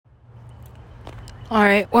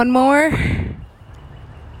Alright, one more.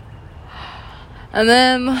 And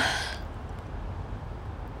then,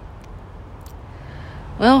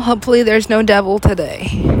 well, hopefully there's no devil today.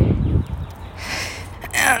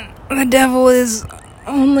 And the devil is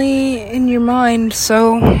only in your mind,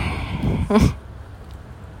 so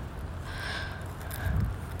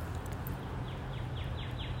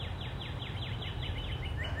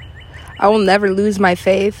I will never lose my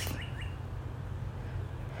faith.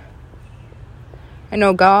 I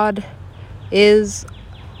know God is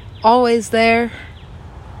always there,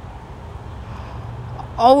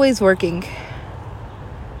 always working.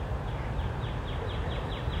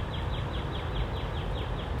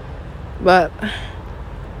 But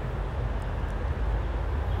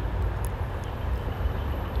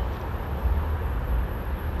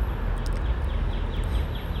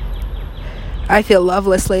I feel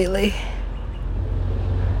loveless lately.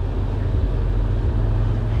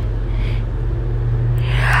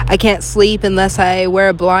 I can't sleep unless I wear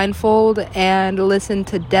a blindfold and listen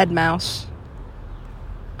to Deadmau5.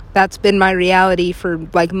 That's been my reality for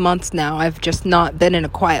like months now. I've just not been in a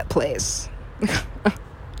quiet place.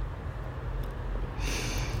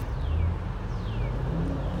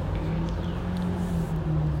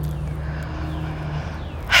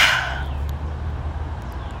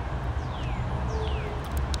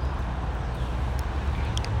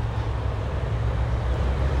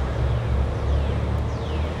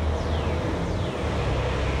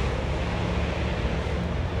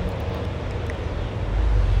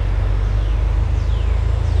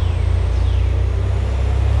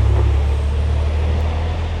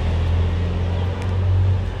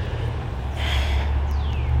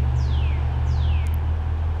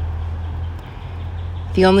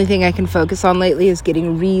 The only thing I can focus on lately is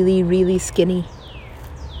getting really, really skinny.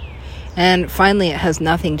 And finally, it has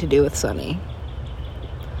nothing to do with Sunny.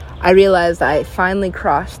 I realized I finally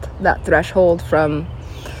crossed that threshold from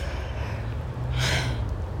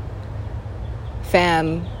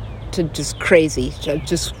fan to just crazy.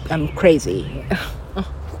 I'm crazy.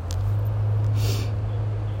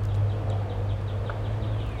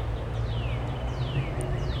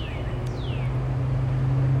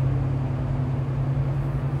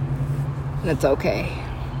 And it's okay.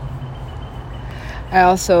 I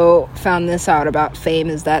also found this out about fame,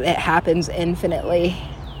 is that it happens infinitely.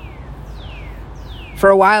 For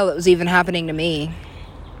a while, it was even happening to me.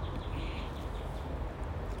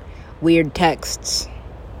 Weird texts.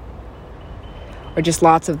 Or just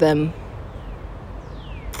lots of them.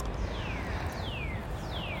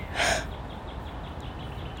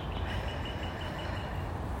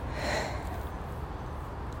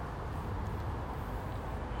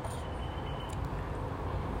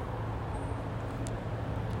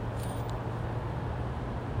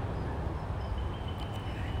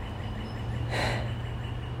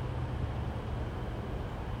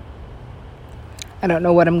 I don't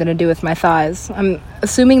know what I'm going to do with my thighs. I'm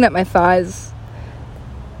assuming that my thighs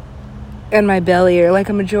and my belly are like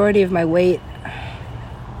a majority of my weight.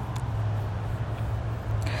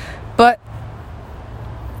 But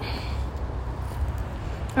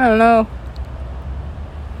I don't know.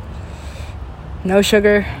 No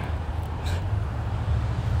sugar.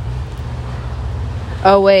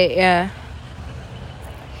 Oh, wait, yeah.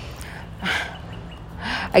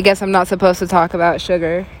 I guess I'm not supposed to talk about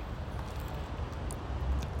sugar.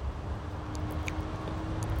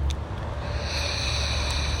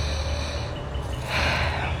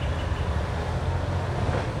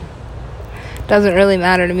 Doesn't really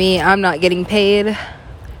matter to me. I'm not getting paid.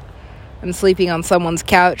 I'm sleeping on someone's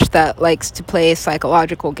couch that likes to play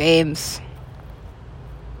psychological games.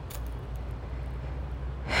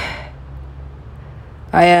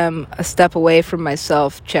 I am a step away from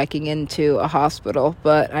myself checking into a hospital,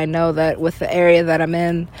 but I know that with the area that I'm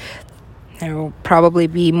in, there will probably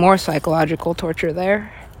be more psychological torture there.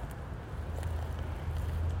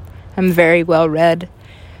 I'm very well read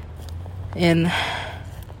in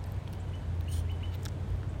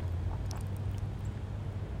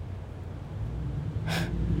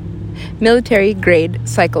military-grade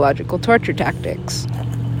psychological torture tactics.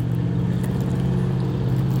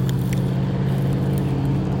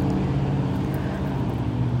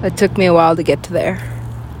 It took me a while to get to there.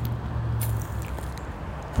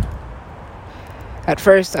 At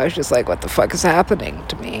first, I was just like, what the fuck is happening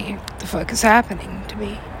to me? What the fuck is happening to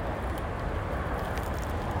me?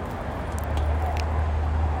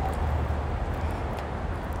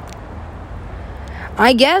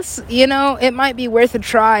 I guess, it might be worth a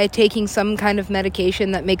try taking some kind of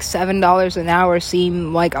medication that makes $7 an hour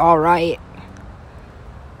seem like all right.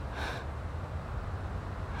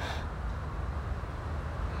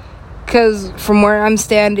 Because from where I'm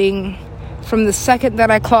standing, from the second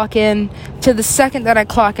that I clock in to the second that I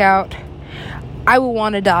clock out, I will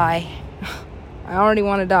want to die. I already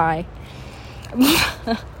want to die.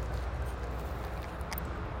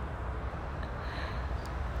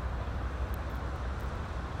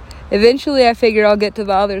 Eventually, I figure I'll get to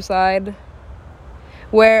the other side,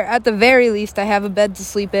 where at the very least I have a bed to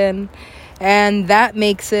sleep in, and that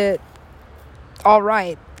makes it all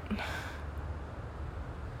right.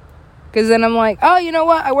 Because then I'm like, oh, you know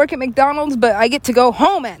what? I work at McDonald's, but I get to go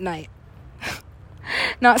home at night.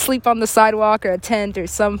 Not sleep on the sidewalk or a tent or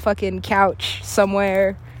some fucking couch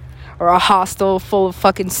somewhere, or a hostel full of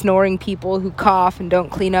fucking snoring people who cough and don't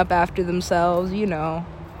clean up after themselves, you know.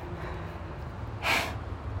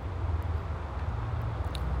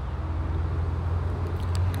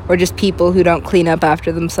 Or just people who don't clean up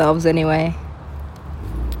after themselves anyway.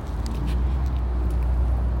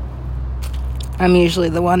 I'm usually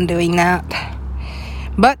the one doing that.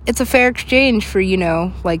 But it's a fair exchange for, you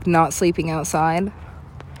know, like not sleeping outside.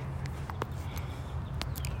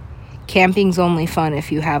 Camping's only fun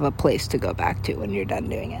if you have a place to go back to when you're done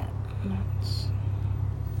doing it.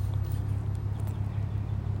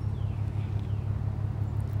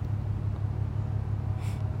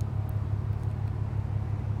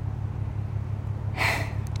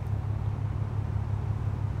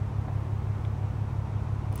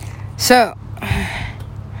 So,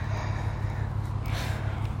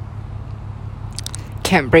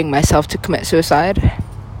 can't bring myself to commit suicide.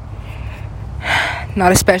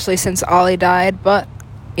 Not especially since Ollie died, but,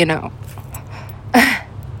 you know.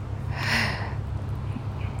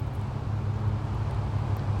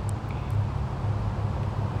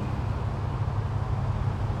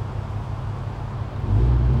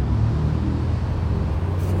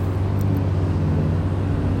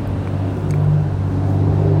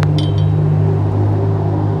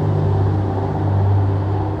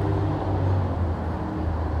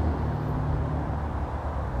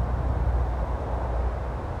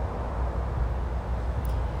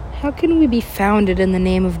 How can we be founded in the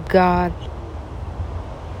name of God?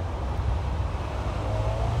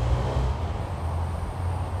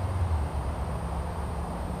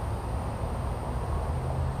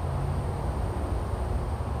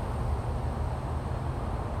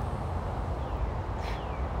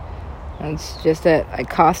 It's just that I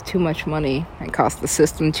cost too much money. I cost the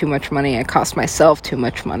system too much money. I cost myself too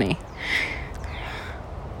much money.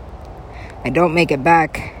 I don't make it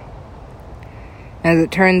back. As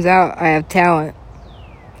it turns out, I have talent.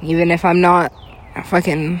 Even if I'm not a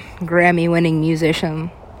fucking Grammy-winning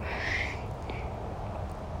musician.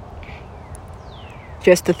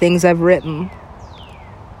 Just the things I've written.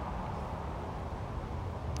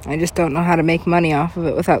 I just don't know how to make money off of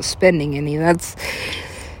it without spending any. That's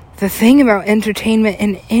the thing about entertainment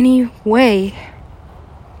in any way.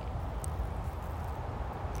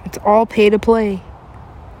 It's all pay to play.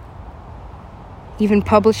 Even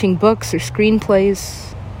publishing books or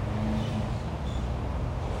screenplays.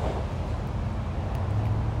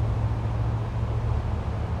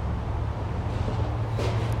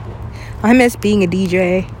 I miss being a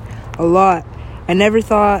DJ a lot. I never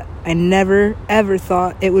ever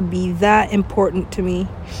thought it would be that important to me.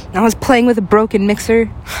 I was playing with a broken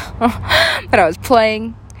mixer, but I was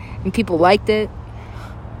playing and people liked it.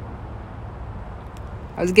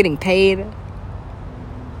 I was getting paid.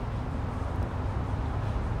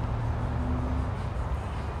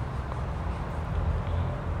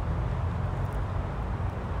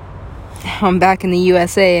 I'm back in the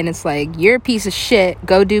USA and it's like, you're a piece of shit.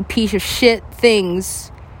 Go do piece of shit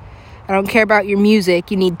things. I don't care about your music.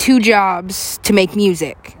 You need 2 jobs to make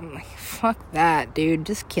music. I'm like, fuck that, dude.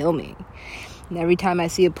 Just kill me. And every time I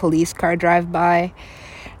see a police car drive by,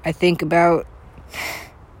 I think about,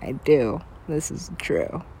 I do. This is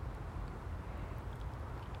true.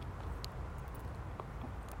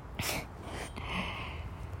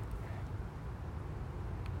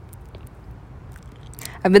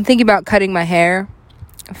 I've been thinking about cutting my hair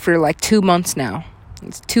for like 2 months now.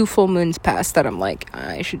 It's 2 full moons past that I'm like,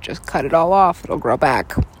 I should just cut it all off. It'll grow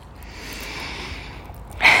back.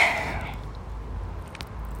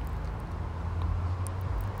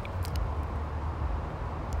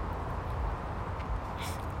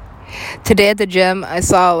 Today at the gym, I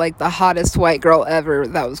saw like the hottest white girl ever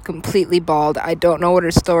that was completely bald. I don't know what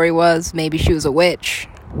her story was. Maybe she was a witch.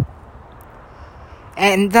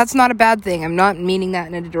 And that's not a bad thing. I'm not meaning that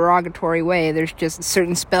in a derogatory way. There's just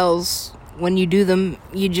certain spells, when you do them,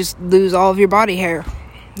 you just lose all of your body hair.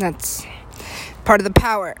 That's part of the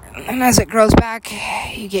power. And as it grows back,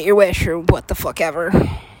 you get your wish or what the fuck ever.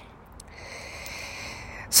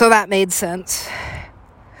 So that made sense.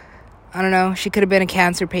 I don't know, she could have been a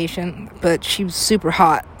cancer patient, but she was super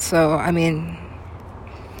hot. So, I mean,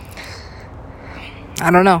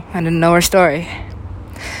 I don't know. I didn't know her story.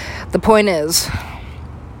 The point is,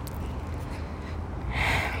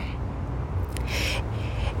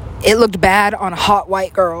 it looked bad on a hot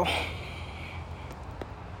white girl.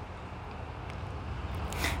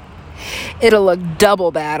 It'll look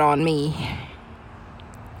double bad on me.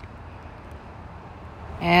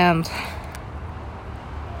 And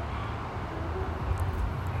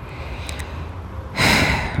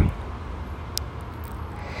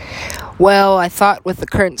well, I thought with the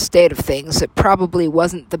current state of things, it probably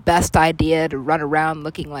wasn't the best idea to run around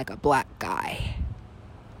looking like a black guy.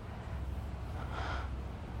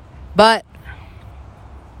 But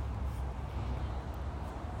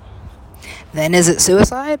then is it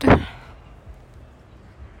suicide?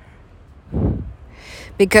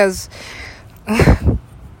 Because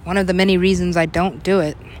one of the many reasons I don't do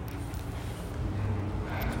it.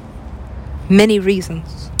 Many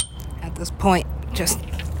reasons at this point. Just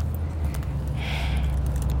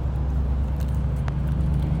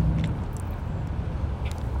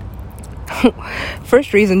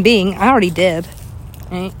first reason being, I already did.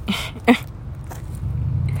 Right? I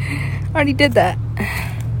already did that.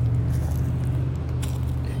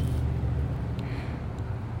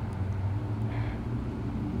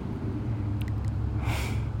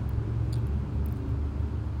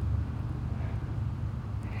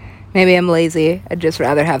 Maybe I'm lazy. I'd just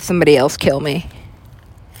rather have somebody else kill me.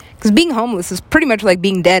 Because being homeless is pretty much like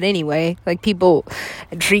being dead anyway. Like, people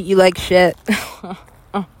treat you like shit.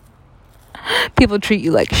 People treat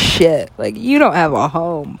you like shit. Like, you don't have a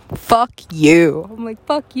home. Fuck you. I'm like,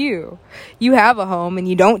 fuck you. You have a home and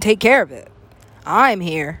you don't take care of it. I'm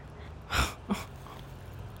here.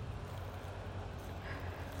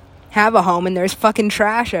 Have a home and there's fucking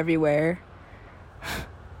trash everywhere.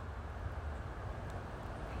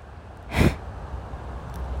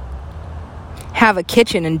 Have a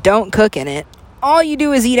kitchen and don't cook in it. All you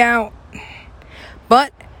do is eat out.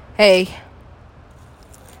 But, hey,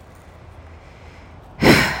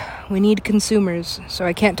 we need consumers, so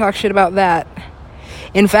I can't talk shit about that.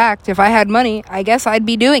 In fact, if I had money, I guess I'd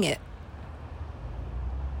be doing it.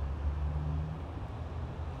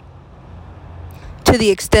 To the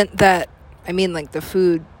extent that, I mean, like, the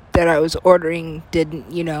food that I was ordering didn't,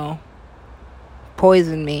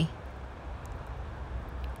 poison me.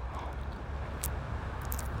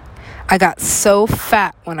 I got so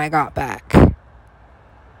fat when I got back.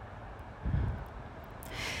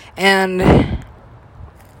 And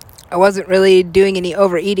I wasn't really doing any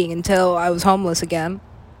overeating until I was homeless again.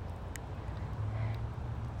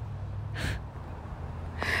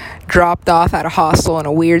 Dropped off at a hostel in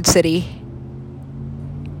a weird city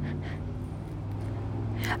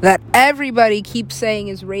that everybody keeps saying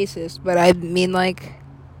is racist, but I mean, like,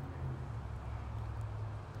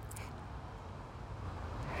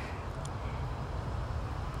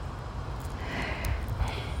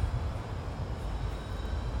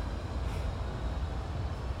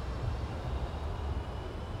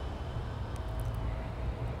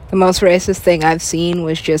 the most racist thing I've seen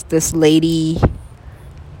was just this lady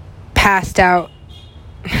passed out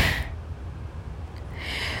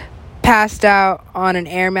on an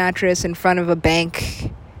air mattress in front of a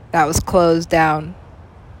bank that was closed down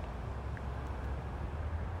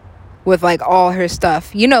with, like, all her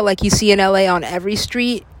stuff. Like you see in LA on every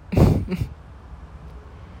street.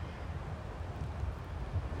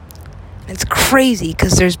 It's crazy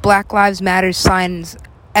because there's Black Lives Matter signs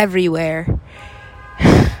everywhere.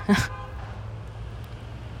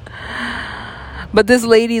 But this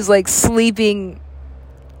lady's, like, sleeping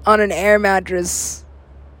on an air mattress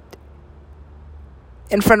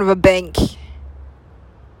in front of a bank.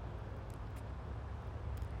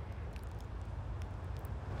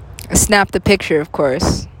 I snapped the picture, of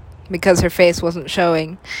course, because her face wasn't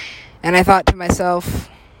showing. And I thought to myself,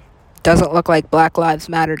 doesn't look like Black Lives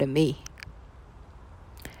Matter to me.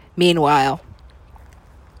 Meanwhile,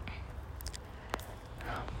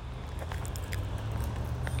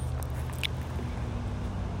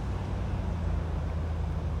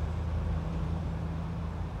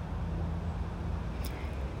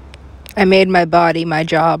 I made my body my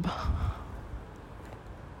job.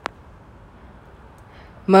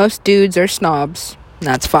 Most dudes are snobs.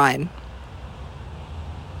 That's fine.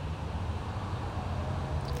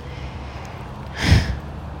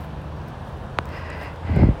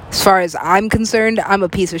 As far as I'm concerned, I'm a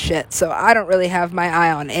piece of shit, so I don't really have my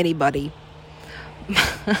eye on anybody.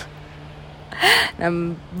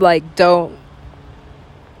 I'm like,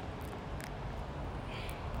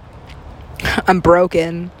 I'm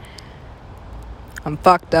broken. I'm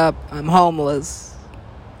fucked up. I'm homeless.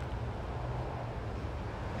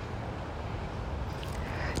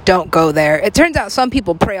 Don't go there. It turns out some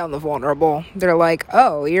people prey on the vulnerable. They're like,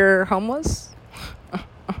 oh, you're homeless?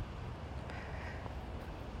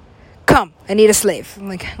 Come, I need a slave. I'm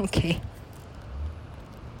like, okay.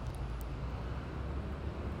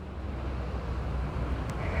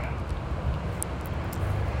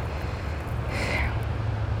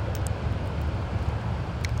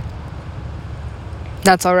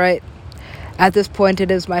 That's all right. At this point, it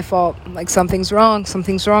is my fault. Like, something's wrong.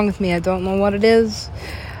 Something's wrong with me. I don't know what it is.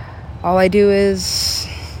 All I do is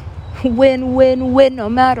win, win, win, no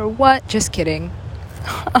matter what. Just kidding.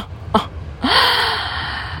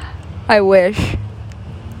 I wish.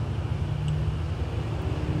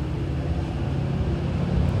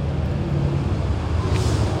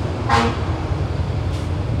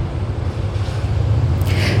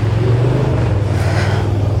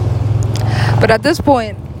 But at this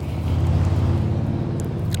point,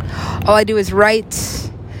 all I do is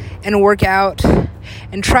write and work out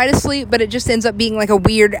and try to sleep, but it just ends up being like a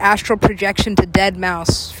weird astral projection to dead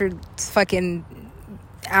mouse for fucking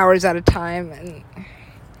hours at a time. And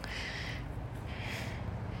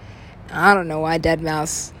I don't know why dead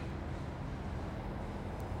mouse.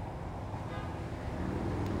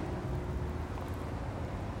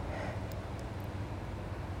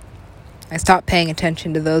 I stopped paying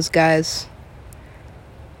attention to those guys.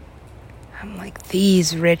 I'm like,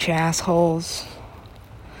 these rich assholes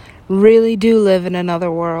really do live in another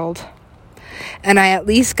world. And I at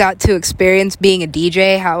least got to experience being a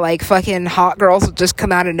DJ, how like fucking hot girls will just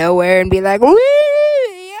come out of nowhere and be like, woo,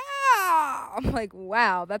 yeah! I'm like,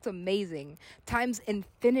 wow, that's amazing. Times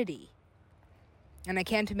infinity. And I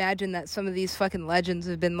can't imagine that some of these fucking legends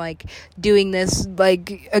have been like doing this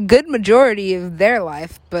like a good majority of their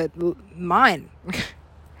life, but mine.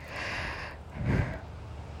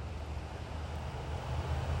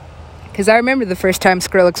 Because I remember the first time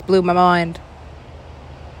Skrillex blew my mind.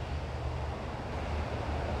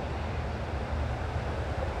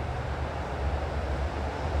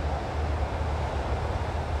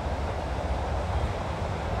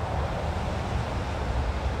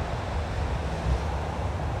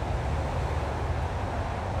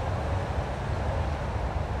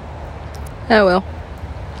 Oh well.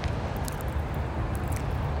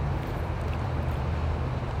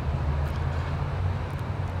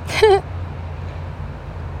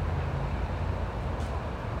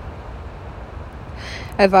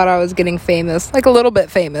 I thought I was getting famous. Like a little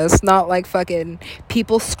bit famous. Not like fucking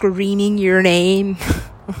people screaming your name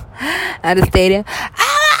at a stadium.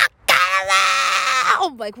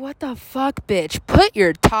 I'm like, what the fuck, bitch? Put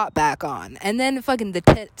your top back on. And then fucking the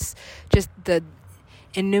tits. Just the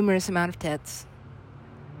innumerous amount of tits.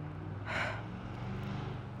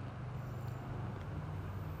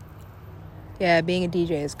 Yeah, being a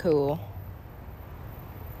DJ is cool.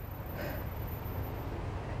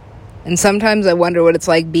 And sometimes I wonder what it's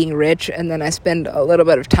like being rich, and then I spend a little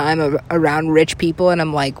bit of time around rich people, and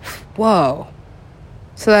I'm like, whoa.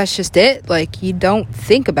 So that's just it? Like, you don't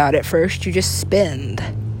think about it first, you just spend.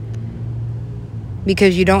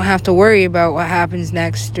 Because you don't have to worry about what happens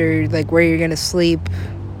next, or, like, where you're gonna sleep,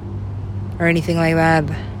 or anything like that.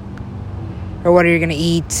 Or what are you gonna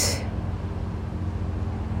eat.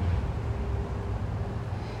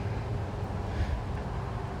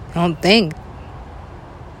 I don't think.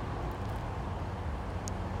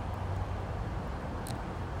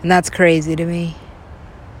 And that's crazy to me.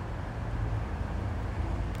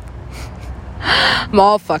 I'm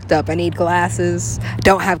all fucked up. I need glasses.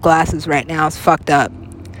 Don't have glasses right now. It's fucked up.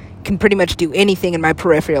 Can pretty much do anything in my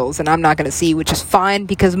peripherals, and I'm not going to see, which is fine,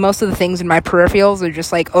 because most of the things in my peripherals are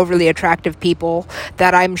just like overly attractive people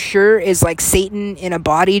that I'm sure is like Satan in a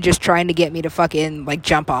body just trying to get me to fucking like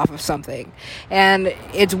jump off of something. And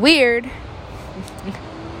it's weird.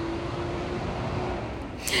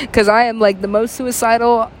 Because I am like the most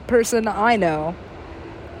suicidal person I know,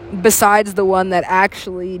 besides the one that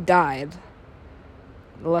actually died.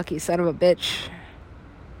 The lucky son of a bitch.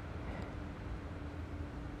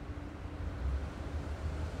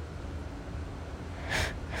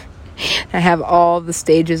 I have all the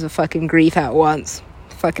stages of fucking grief at once.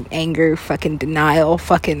 Fucking anger, fucking denial,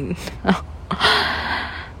 fucking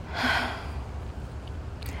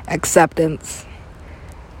acceptance.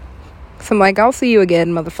 So I'm like, I'll see you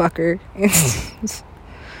again, motherfucker.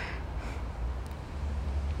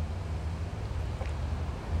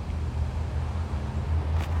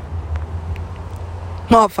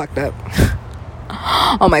 I'm all fucked up.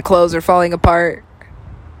 All my clothes are falling apart.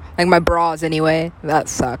 Like my bras anyway. That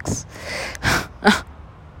sucks. I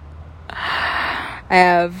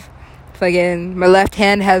have Fucking, my left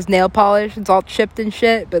hand has nail polish. It's all chipped and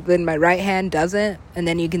shit, but then my right hand doesn't. And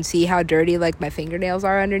then you can see how dirty, like, my fingernails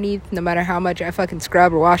are underneath. No matter how much I fucking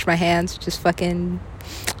scrub or wash my hands, just fucking...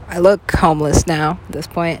 I look homeless now at this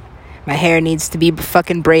point. My hair needs to be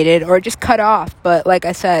fucking braided or just cut off. But like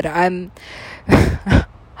I said, I'm...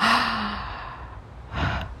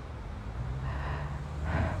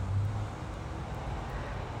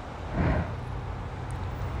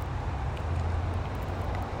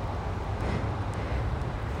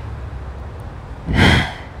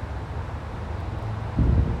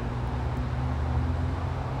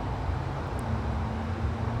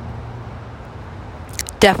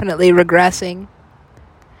 definitely regressing.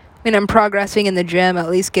 I mean, I'm progressing in the gym, at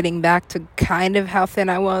least getting back to kind of how thin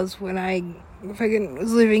I was when I fucking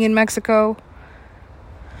was living in Mexico.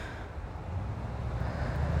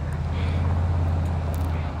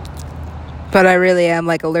 But I really am,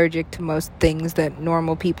 like, allergic to most things that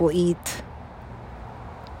normal people eat.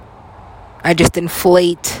 I just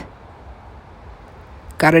inflate.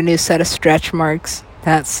 Got a new set of stretch marks.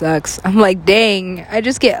 That sucks. I'm like, dang, I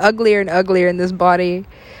just get uglier and uglier in this body.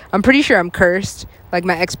 I'm pretty sure I'm cursed. Like,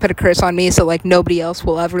 my ex put a curse on me, so, like, nobody else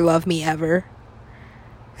will ever love me ever.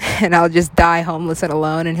 And I'll just die homeless and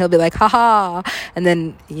alone, and he'll be like, haha. And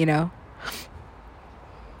then, you know.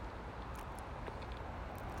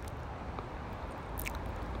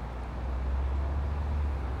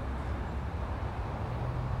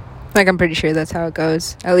 Like, I'm pretty sure that's how it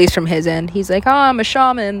goes. At least from his end. He's like, oh, I'm a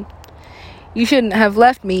shaman. You shouldn't have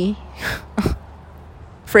left me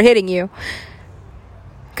for hitting you.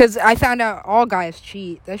 Because I found out all guys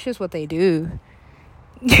cheat. That's just what they do.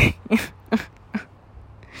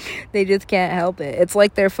 They just can't help it. It's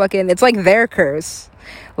like it's like their curse.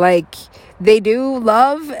 Like, they do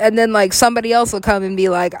love, and then, like, somebody else will come and be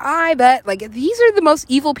like, I bet, like, these are the most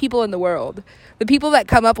evil people in the world. The people that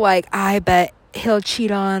come up like, I bet he'll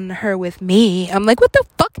cheat on her with me. I'm like, what the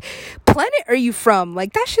fuck planet are you from?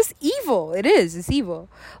 Like, that's just evil. It is. It's evil.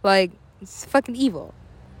 Like, it's fucking evil.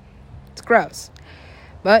 It's gross.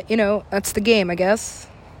 But, you know, that's the game, I guess.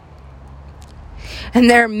 And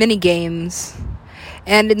there are mini games.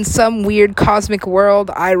 And in some weird cosmic world,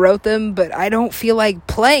 I wrote them, but I don't feel like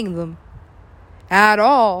playing them at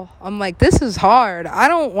all. I'm like, this is hard. I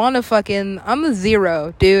don't want to I'm a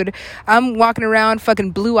zero, dude. I'm walking around,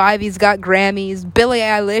 fucking Blue Ivy's got Grammys. Billie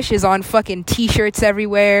Eilish is on fucking t-shirts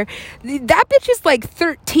everywhere. That bitch is like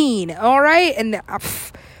 13, alright? And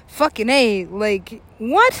fucking A, like,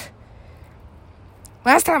 what?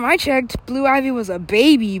 Last time I checked, Blue Ivy was a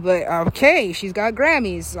baby, but okay, she's got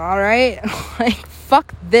Grammys, alright? Like,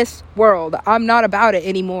 fuck this world. I'm not about it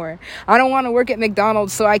anymore. I don't want to work at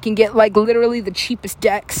McDonald's so I can get, like, literally the cheapest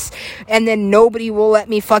decks, and then nobody will let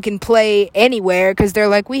me fucking play anywhere, because they're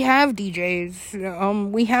like, we have DJs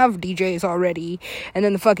already, and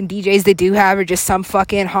then the fucking DJs they do have are just some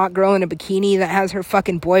fucking hot girl in a bikini that has her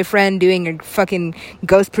fucking boyfriend doing her fucking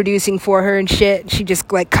ghost producing for her and shit. She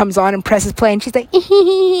just, like, comes on and presses play, and she's like,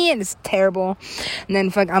 and it's terrible. And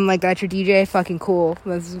then I'm like, that's your DJ? Fucking cool.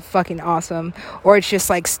 That's fucking awesome. Or it's just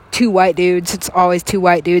like two white dudes. It's always two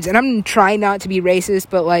white dudes. And I'm trying not to be racist,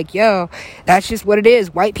 but like, yo, that's just what it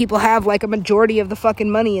is. White people have like a majority of the fucking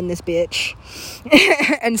money in this bitch.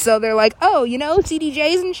 And so they're like, oh, you know,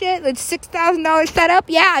 CDJs and shit, that's $6,000 setup.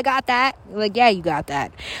 Yeah, I got that. Like, yeah, you got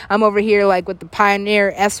that. I'm over here like with the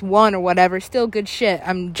Pioneer S1 or whatever. Still good shit.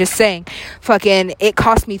 I'm just saying, fucking, it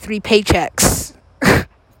cost me 3 paychecks.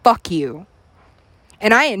 Fuck you.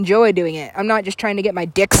 And I enjoy doing it. I'm not just trying to get my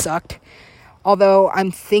dick sucked. Although I'm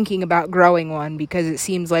thinking about growing one, because it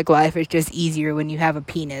seems like life is just easier when you have a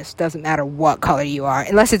penis. Doesn't matter what color you are,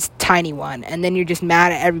 unless it's a tiny one. And then you're just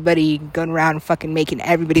mad at everybody going around fucking making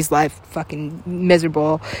everybody's life fucking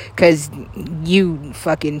miserable because you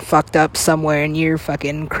fucking fucked up somewhere in your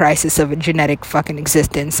fucking crisis of a genetic fucking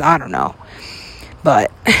existence. I don't know.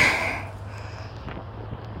 But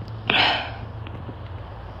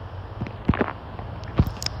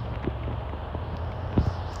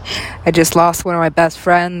I just lost one of my best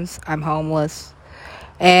friends. I'm homeless.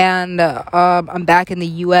 And I'm back in the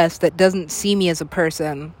U.S. that doesn't see me as a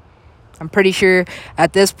person. I'm pretty sure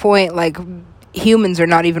at this point, like, humans are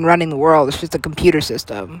not even running the world. It's just a computer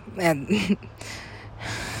system. And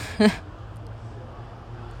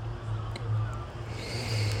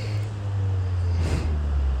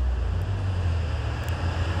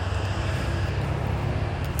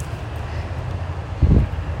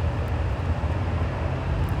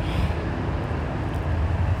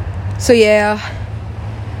so yeah,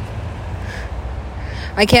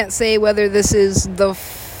 I can't say whether this is the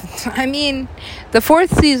I mean, the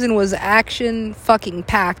fourth season was action fucking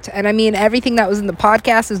packed. And I mean, everything that was in the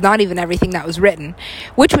podcast is not even everything that was written,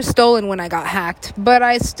 which was stolen when I got hacked. But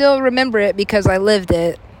I still remember it because I lived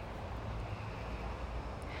it.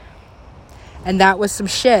 And that was some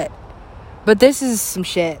shit. But this is some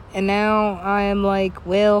shit. And now I am like,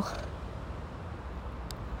 well,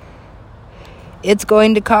 it's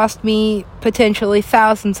going to cost me potentially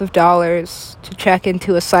thousands of dollars to check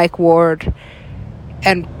into a psych ward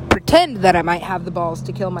and pretend that I might have the balls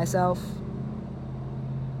to kill myself.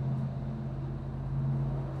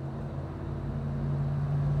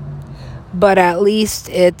 But at least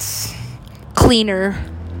it's cleaner,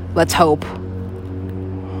 let's hope,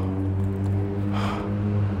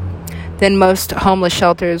 than most homeless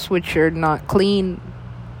shelters, which are not clean,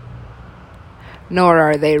 nor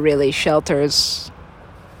are they really shelters.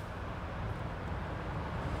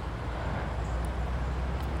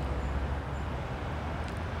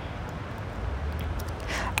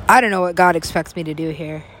 I don't know what God expects me to do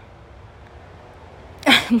here.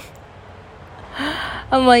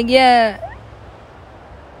 I'm like, yeah,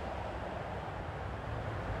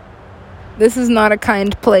 this is not a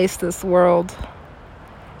kind place, this world.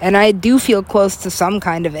 And I do feel close to some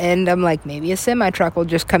kind of end. I'm like, maybe a semi-truck will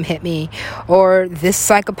just come hit me. Or this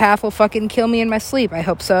psychopath will fucking kill me in my sleep. I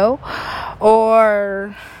hope so.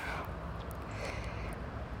 Or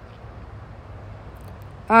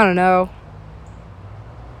I don't know.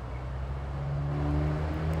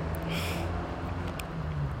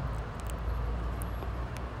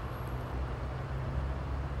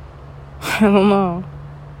 I don't know.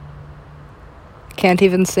 Can't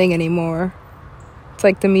even sing anymore. It's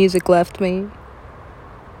like the music left me.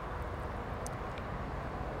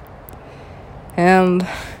 And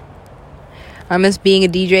I miss being a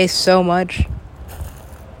DJ so much.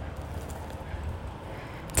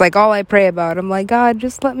 It's like all I pray about. I'm like, God,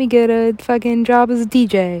 just let me get a fucking job as a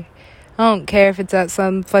DJ. I don't care if it's at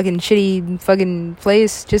some fucking shitty fucking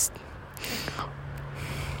place. Just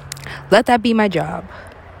let that be my job.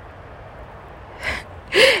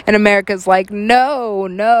 And America's like, no.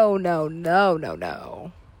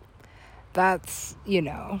 That's, you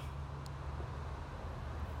know.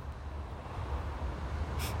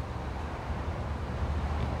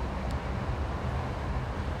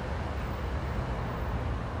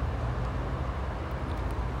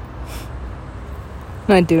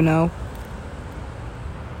 I do know.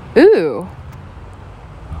 Ooh.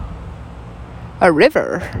 A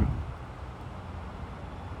river.